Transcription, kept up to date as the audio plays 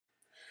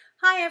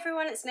Hi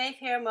everyone, it's Niamh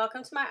here and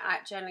welcome to my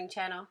art journaling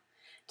channel.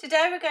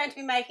 Today we're going to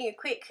be making a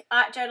quick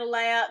art journal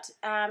layout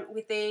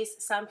with these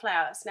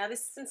sunflowers. Now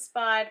this is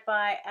inspired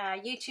by a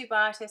YouTube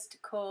artist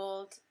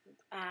called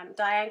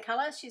Diane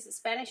Colors. She's a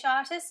Spanish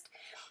artist,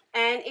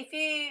 and if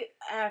you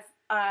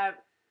are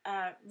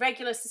a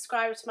regular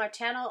subscriber to my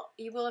channel,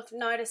 you will have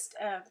noticed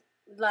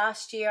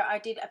last year I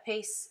did a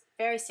piece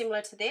very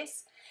similar to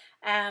this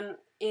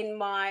in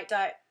my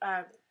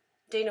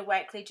Dina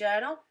Wakley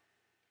journal.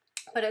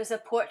 But it was a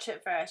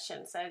portrait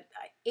version. So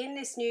in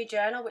this new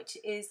journal, which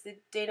is the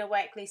Dina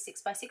Wakley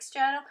 6x6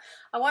 journal,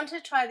 I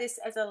wanted to try this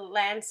as a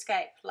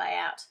landscape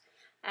layout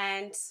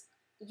and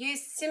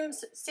use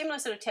similar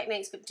sort of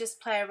techniques, but just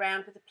play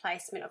around with the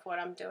placement of what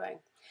I'm doing.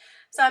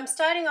 So I'm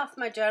starting off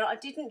my journal. I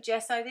didn't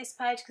gesso this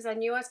page because I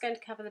knew I was going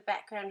to cover the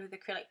background with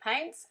acrylic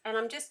paints, and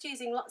I'm just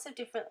using lots of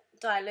different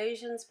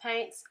dilutions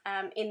paints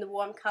in the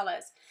warm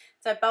colours.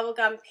 So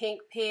bubblegum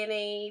pink,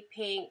 peony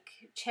pink,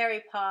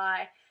 cherry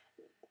pie,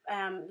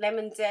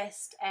 lemon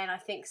zest, and I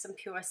think some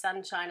pure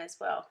sunshine as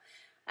well.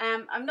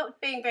 I'm not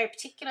being very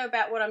particular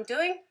about what I'm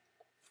doing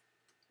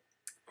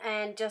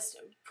and just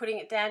putting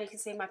it down. You can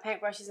see my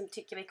paintbrush isn't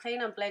particularly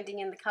clean. I'm blending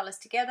in the colours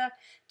together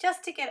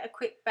just to get a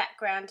quick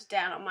background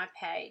down on my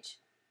page.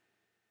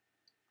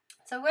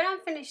 So when I'm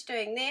finished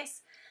doing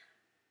this,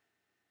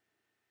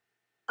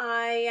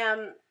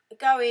 I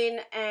go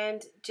in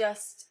and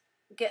just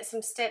get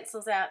some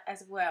stencils out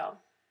as well.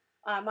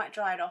 I might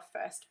dry it off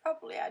first.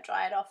 Probably I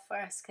dry it off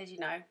first because, you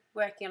know,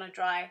 working on a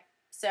dry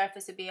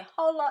surface would be a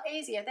whole lot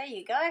easier. There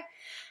you go.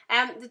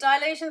 The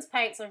dilutions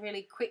paints are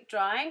really quick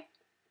drying,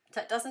 so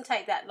it doesn't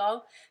take that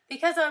long.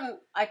 Because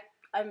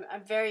I'm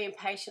very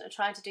impatient and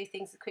trying to do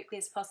things as quickly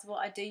as possible,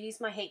 I do use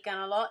my heat gun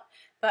a lot.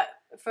 But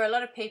for a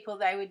lot of people,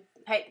 they would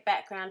paint the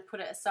background, put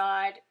it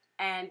aside,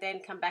 and then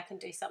come back and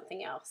do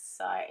something else.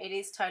 So it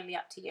is totally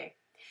up to you.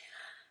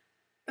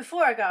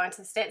 Before I go into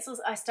the stencils,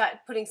 I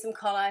start putting some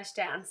collage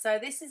down. So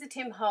this is a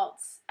Tim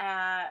Holtz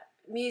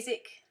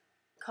music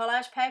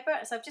collage paper.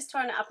 So I've just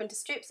torn it up into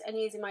strips and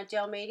using my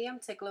gel medium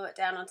to glue it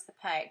down onto the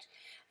page.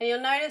 And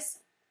you'll notice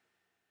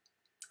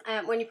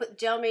when you put the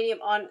gel medium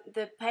on,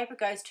 the paper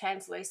goes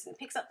translucent,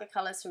 picks up the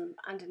colours from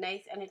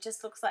underneath, and it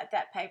just looks like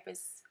that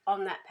paper's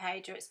on that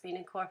page or it's been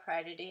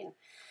incorporated in.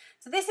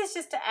 So this is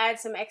just to add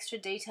some extra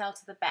detail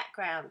to the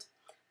background.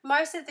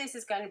 Most of this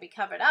is going to be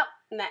covered up,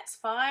 and that's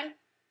fine.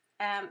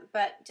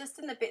 But just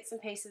in the bits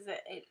and pieces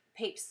that it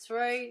peeps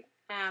through,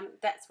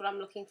 that's what I'm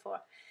looking for.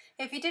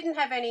 If you didn't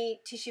have any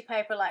tissue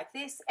paper like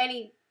this,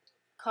 any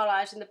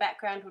collage in the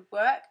background would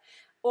work,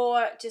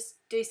 or just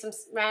do some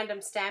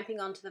random stamping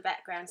onto the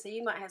background. So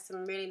you might have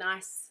some really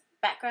nice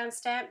background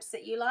stamps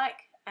that you like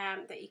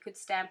that you could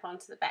stamp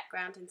onto the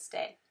background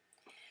instead.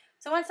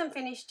 So once I'm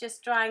finished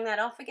just drying that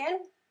off again,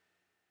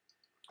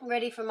 I'm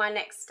ready for my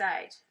next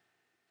stage,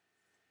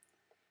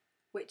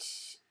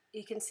 which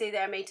you can see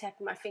there me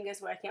tapping my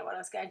fingers working out what I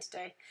was going to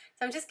do.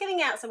 So I'm just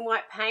getting out some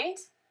white paint.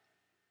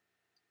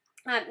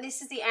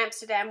 This is the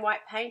Amsterdam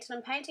white paint, and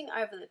I'm painting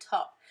over the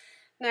top.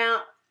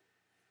 Now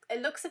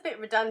it looks a bit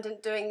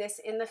redundant doing this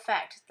in the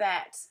fact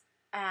that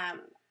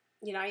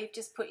you know, you've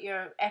just put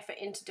your effort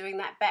into doing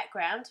that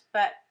background,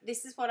 but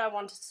this is what I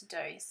wanted to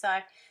do. So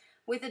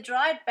with a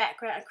dried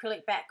background,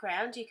 acrylic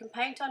background, you can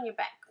paint on your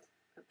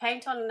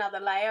paint on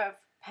another layer of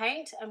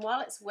paint, and while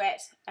it's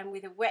wet and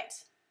with a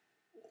wet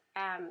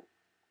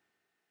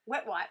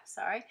wipe,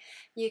 sorry,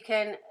 you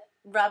can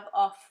rub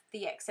off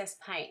the excess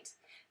paint.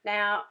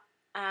 Now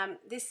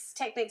this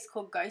technique is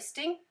called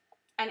ghosting,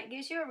 and it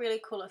gives you a really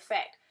cool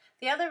effect.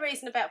 The other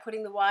reason about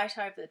putting the white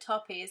over the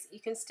top is you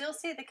can still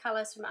see the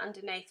colours from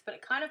underneath, but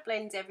it kind of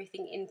blends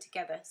everything in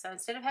together. So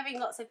instead of having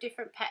lots of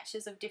different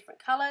patches of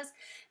different colours,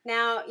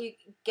 now you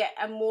get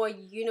a more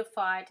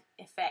unified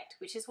effect,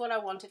 which is what I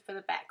wanted for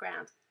the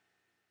background.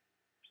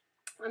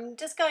 I'm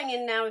just going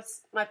in now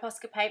with my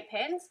Posca paint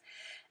pens,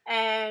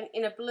 and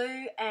in a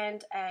blue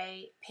and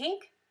a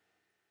pink.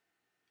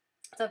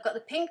 So I've got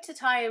the pink to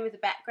tie in with the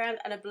background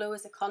and a blue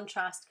as a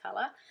contrast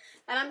colour,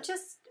 and I'm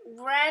just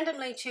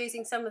randomly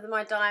choosing some of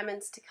my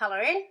diamonds to colour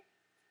in.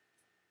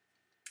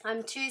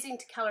 I'm choosing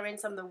to colour in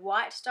some of the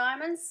white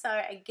diamonds,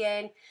 so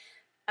again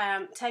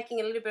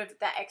taking a little bit of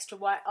that extra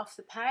white off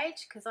the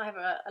page because I have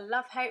a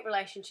love-hate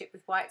relationship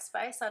with white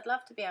space. I'd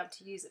love to be able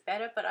to use it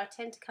better, but I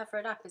tend to cover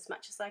it up as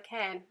much as I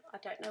can. I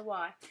don't know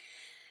why.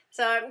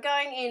 So I'm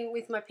going in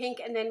with my pink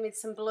and then with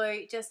some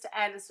blue just to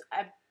add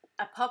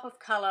a pop of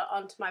colour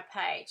onto my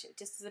page,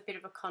 just as a bit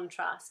of a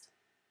contrast.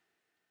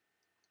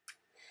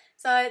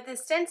 So the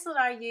stencil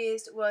that I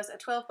used was a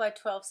 12 by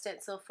 12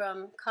 stencil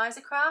from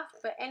Kaisercraft,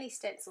 but any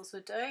stencils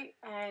would do,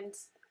 and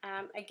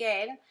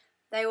again,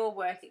 they all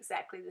work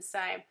exactly the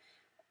same.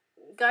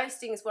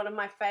 Ghosting is one of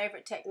my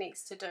favourite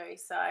techniques to do,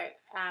 so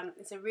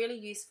it's a really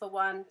useful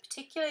one,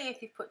 particularly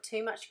if you've put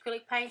too much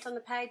acrylic paint on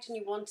the page and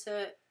you want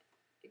to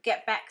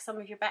get back some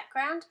of your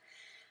background.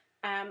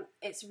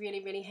 It's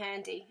really, really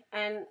handy.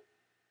 And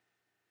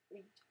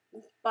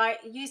by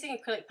using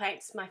acrylic paint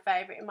is my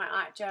favourite in my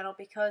art journal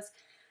because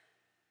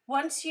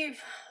once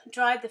you've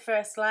dried the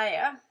first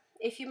layer,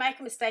 if you make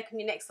a mistake on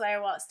your next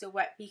layer while it's still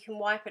wet, you can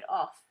wipe it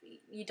off.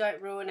 You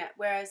don't ruin it.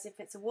 Whereas if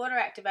it's a water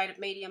activated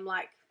medium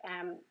like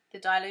the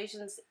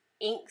Dylusions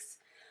inks,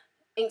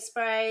 ink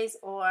sprays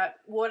or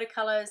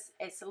watercolors,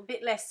 it's a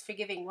bit less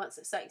forgiving once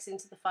it soaks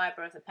into the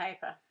fiber of the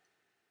paper.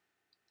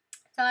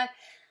 So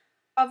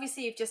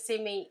obviously you've just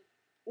seen me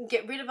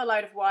get rid of a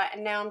load of white,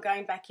 and now I'm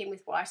going back in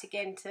with white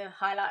again to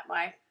highlight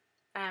my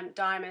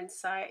diamonds.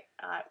 So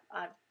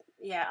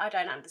yeah, I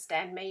don't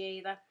understand me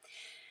either.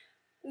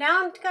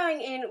 Now I'm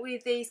going in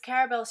with these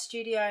Caramel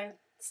Studio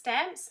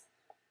stamps,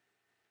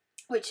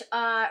 which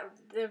are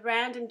the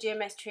random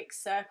geometric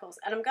circles,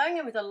 and I'm going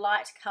in with a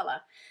light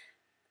colour.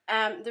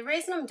 The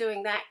reason I'm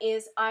doing that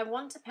is I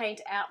want to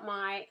paint out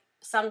my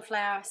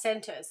sunflower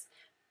centres.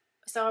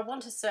 So I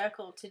want a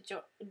circle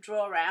to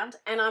draw around,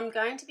 and I'm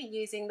going to be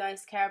using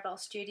those Caramel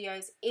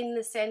Studios in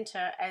the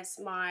centre as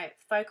my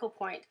focal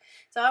point.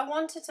 So I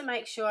wanted to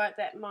make sure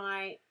that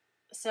my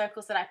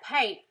circles that I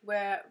paint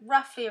were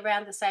roughly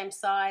around the same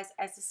size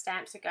as the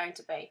stamps are going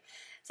to be.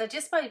 So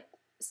just by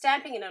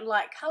stamping in a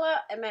light colour,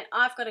 it meant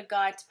I've got a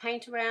guide to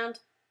paint around,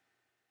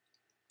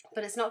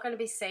 but it's not going to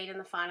be seen in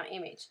the final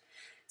image.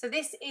 So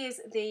this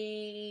is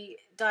the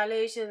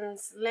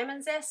Dylusions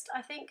Lemon Zest,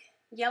 I think,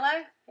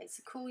 yellow. It's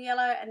a cool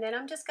yellow, and then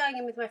I'm just going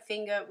in with my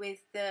finger with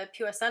the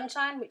Pure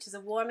Sunshine, which is a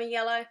warmer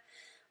yellow,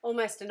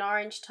 almost an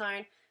orange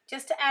tone,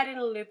 just to add in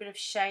a little bit of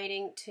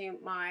shading to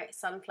my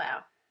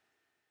sunflower.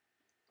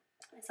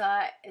 So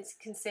as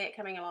you can see it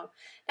coming along.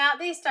 Now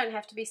these don't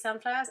have to be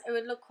sunflowers. It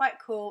would look quite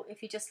cool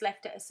if you just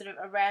left it as sort of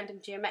a random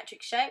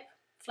geometric shape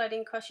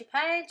floating across your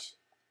page.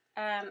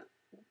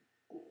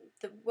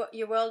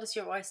 Your world is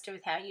your oyster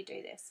with how you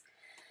do this.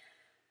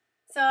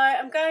 So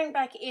I'm going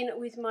back in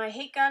with my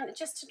heat gun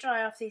just to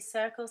dry off these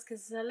circles,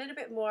 because there's a little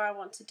bit more I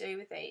want to do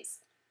with these.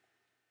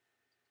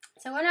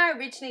 So when I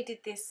originally did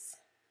this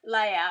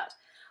layout,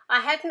 I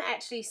hadn't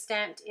actually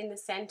stamped in the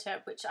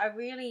center, which I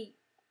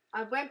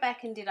went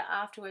back and did it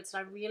afterwards,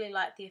 and I really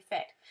liked the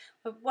effect.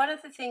 But one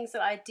of the things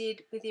that I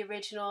did with the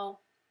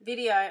original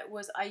video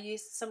was I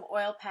used some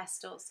oil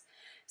pastels.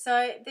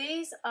 So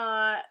these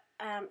are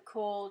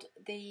called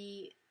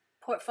the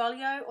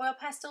Portfolio oil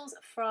pastels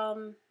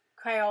from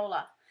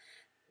Crayola.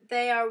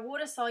 They are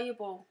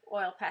water-soluble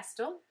oil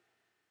pastel,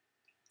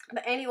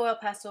 but any oil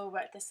pastel will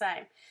work the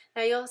same.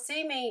 Now you'll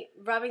see me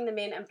rubbing them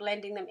in and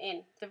blending them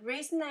in. The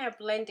reason they are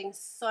blending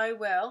so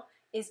well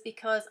is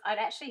because I'd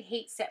actually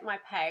heat set my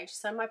page,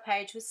 so my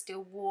page was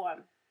still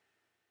warm.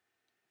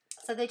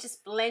 So they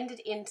just blended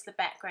into the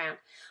background,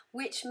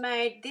 which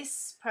made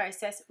this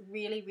process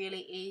really,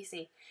 really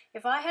easy.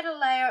 If I had a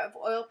layer of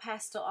oil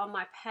pastel on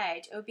my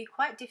page, it would be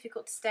quite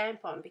difficult to stamp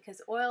on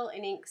because oil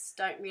and inks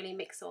don't really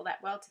mix all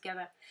that well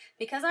together.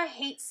 Because I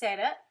heat set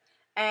it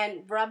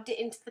and rubbed it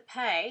into the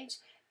page,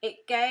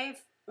 it gave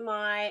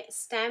my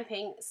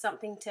stamping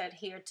something to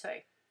adhere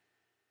to.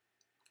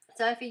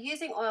 So if you're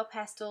using oil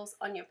pastels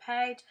on your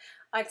page,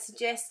 I'd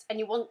suggest, and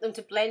you want them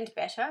to blend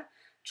better,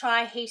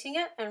 try heating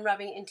it and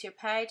rubbing it into your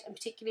page, and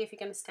particularly if you're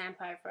going to stamp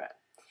over it.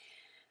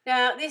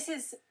 Now this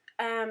is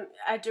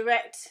a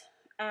direct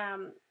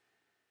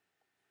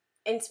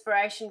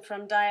inspiration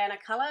from Diana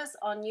Colours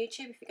on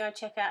YouTube, if you're going to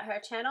check out her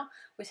channel,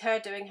 with her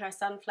doing her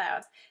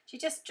sunflowers. She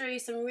just drew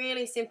some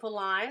really simple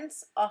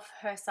lines off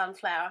her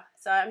sunflower.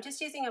 So I'm just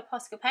using a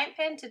Posca paint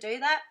pen to do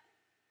that,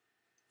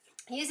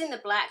 using the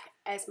black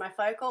as my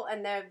focal,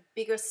 and they're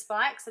bigger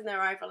spikes and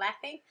they're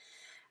overlapping.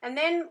 And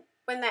then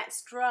when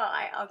that's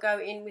dry, I'll go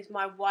in with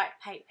my white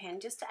paint pen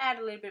just to add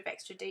a little bit of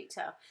extra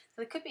detail. So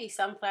there could be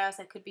sunflowers,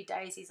 there could be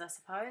daisies, I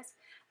suppose.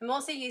 I'm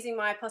also using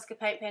my Posca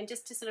paint pen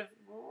just to sort of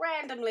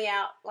randomly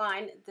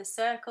outline the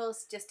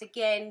circles, just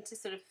again to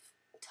sort of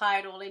tie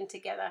it all in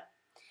together.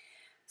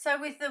 So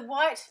with the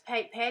white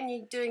paint pen,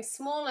 you're doing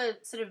smaller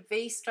sort of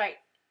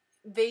V-shaped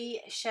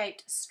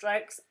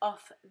strokes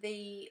off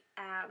the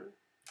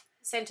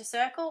center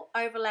circle,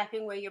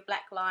 overlapping where your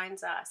black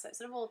lines are. So it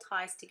sort of all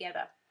ties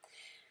together.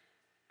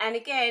 And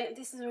again,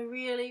 this is a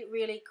really,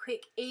 really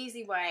quick,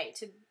 easy way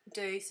to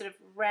do sort of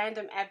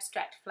random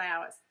abstract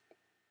flowers.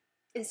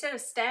 Instead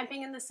of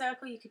stamping in the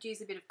circle, you could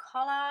use a bit of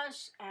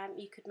collage.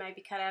 You could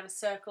maybe cut out a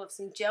circle of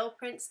some gel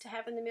prints to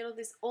have in the middle.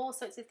 There's all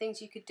sorts of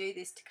things you could do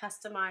this to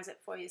customize it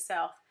for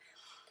yourself.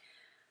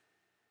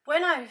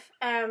 When I've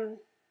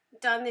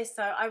done this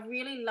though, I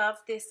really love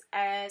this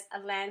as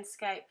a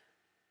landscape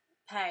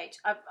page.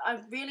 I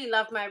really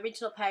love my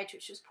original page,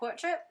 which was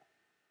portrait,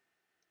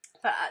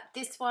 but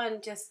this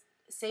one just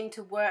seemed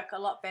to work a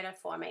lot better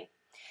for me.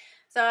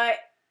 So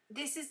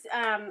this is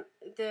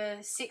the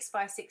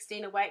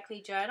 6x16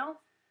 Awakely journal,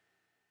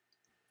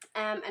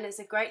 and it's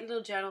a great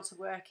little journal to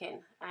work in.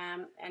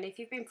 And if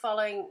you've been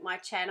following my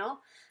channel,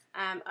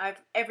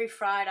 every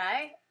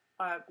Friday,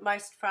 or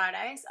most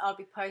Fridays, I'll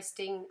be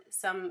posting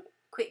some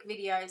quick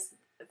videos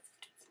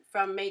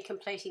from me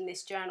completing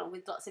this journal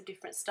with lots of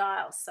different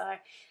styles. So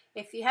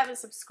if you haven't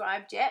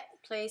subscribed yet,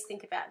 please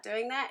think about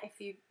doing that if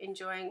you're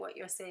enjoying what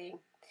you're seeing.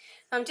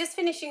 So I'm just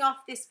finishing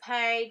off this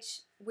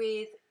page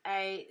with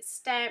a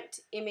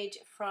stamped image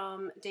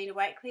from Dina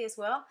Wakely as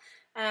well.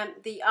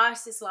 The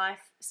artist's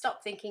life,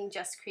 stop thinking,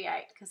 just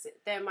create, because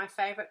they're my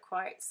favourite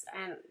quotes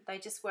and they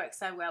just work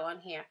so well on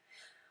here.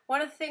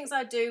 One of the things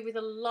I do with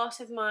a lot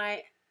of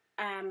my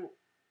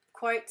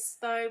quotes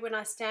though when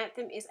I stamp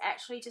them is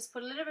actually just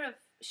put a little bit of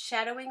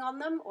shadowing on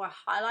them, or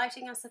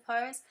highlighting I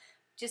suppose,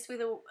 just with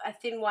a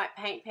thin white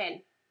paint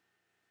pen.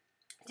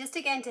 Just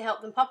again to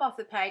help them pop off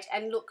the page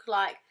and look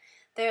like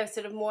they're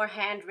sort of more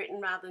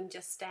handwritten rather than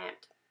just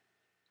stamped.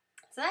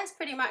 So that's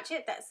pretty much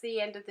it. That's the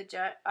end of the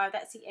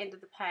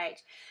page.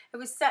 It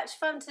was such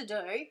fun to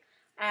do.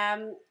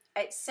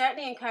 It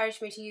certainly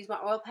encouraged me to use my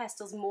oil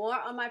pastels more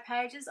on my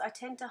pages. I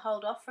tend to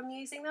hold off from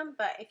using them,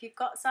 but if you've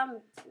got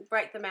some,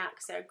 break them out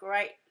because they're a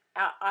great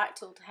art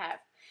tool to have.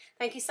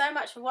 Thank you so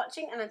much for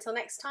watching, and until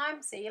next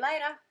time, see you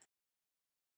later.